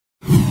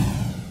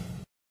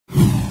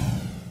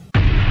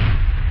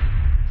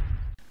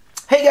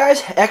Hey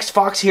guys,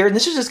 Xfox here, and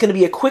this is just going to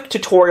be a quick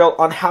tutorial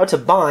on how to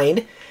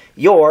bind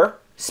your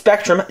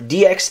Spektrum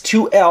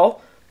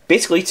DX2L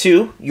basically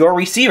to your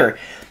receiver.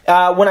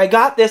 When I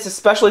got this,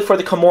 especially for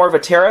the Kimura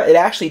Vatera, it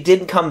actually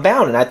didn't come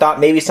bound, and I thought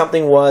maybe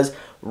something was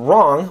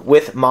wrong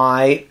with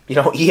my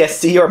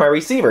ESC or my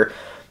receiver,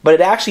 but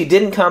it actually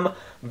didn't come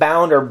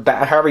bound, or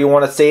however you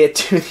want to say it,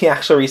 to the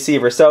actual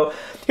receiver. So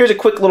here's a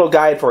quick little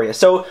guide for you.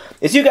 So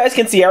as you guys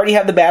can see, I already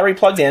have the battery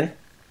plugged in.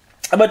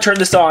 I'm going to turn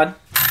this on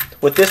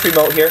with this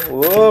remote here.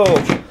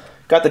 Whoa,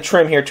 got the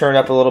trim here turned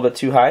up a little bit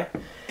too high.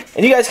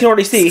 And you guys can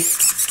already see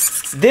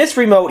this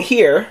remote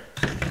here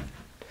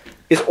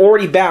is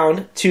already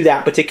bound to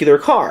that particular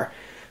car.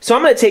 So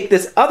I'm going to take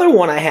this other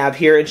one I have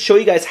here and show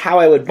you guys how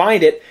I would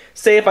bind it.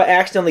 Say if I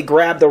accidentally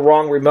grab the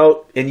wrong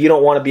remote and you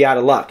don't want to be out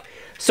of luck.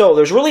 So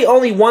there's really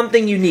only one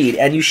thing you need,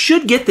 and you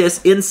should get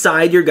this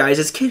inside your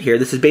guys' kit here.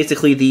 This is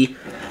basically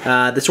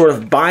the sort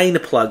of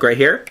bind plug right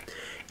here.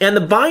 And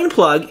the bind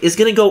plug is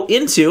going to go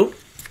into,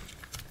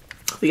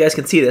 if you guys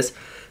can see this,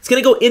 it's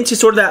going to go into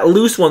sort of that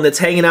loose one that's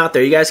hanging out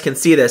there. You guys can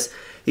see this.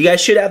 You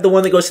guys should have the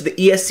one that goes to the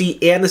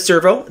ESC and the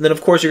servo, and then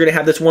of course you're going to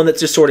have this one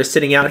that's just sort of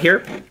sitting out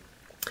here.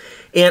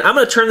 And I'm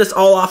going to turn this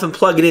all off and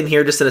plug it in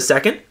here just in a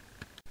second.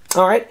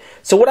 Alright,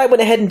 so what I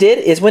went ahead and did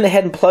is went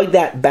ahead and plugged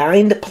that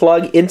bind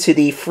plug into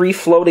the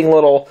free-floating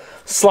little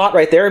slot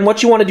right there. And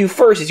what you want to do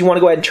first is you want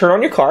to go ahead and turn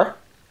on your car.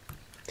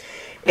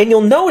 And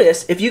you'll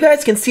notice, if you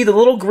guys can see the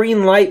little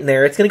green light in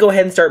there, it's going to go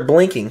ahead and start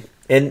blinking.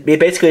 And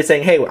basically it's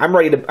saying, hey, I'm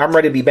ready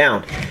to be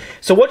bound.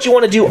 So what you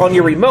want to do on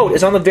your remote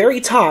is on the very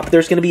top,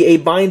 there's going to be a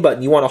bind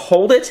button. You want to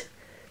hold it,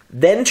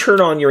 then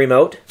turn on your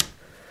remote.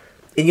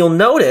 And you'll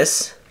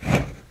notice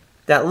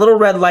that little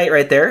red light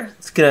right there.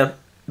 It's going to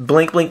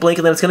blink, blink, blink,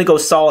 and then it's going to go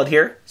solid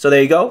here. So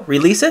there you go.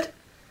 Release it.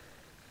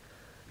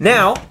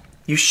 Now,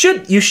 you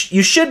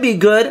should be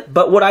good,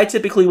 but what I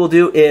typically will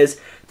do is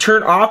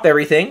turn off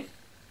everything.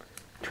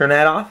 Turn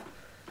that off.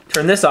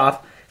 Turn this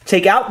off.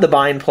 Take out the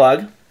bind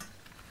plug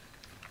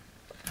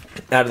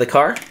out of the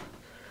car.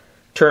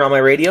 Turn on my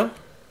radio.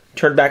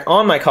 Turn back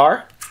on my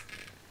car.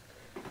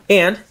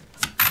 And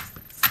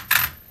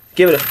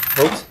give it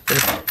a...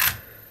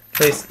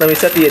 Oops. Let me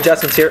set the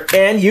adjustments here.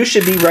 And you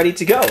should be ready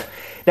to go.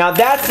 Now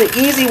that's the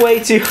easy way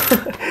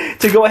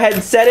to go ahead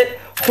and set it.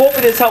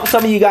 Hoping this helps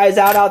some of you guys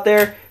out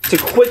there to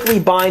quickly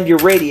bind your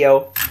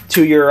radio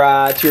to your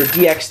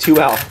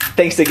DX2L.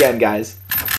 Thanks again, guys.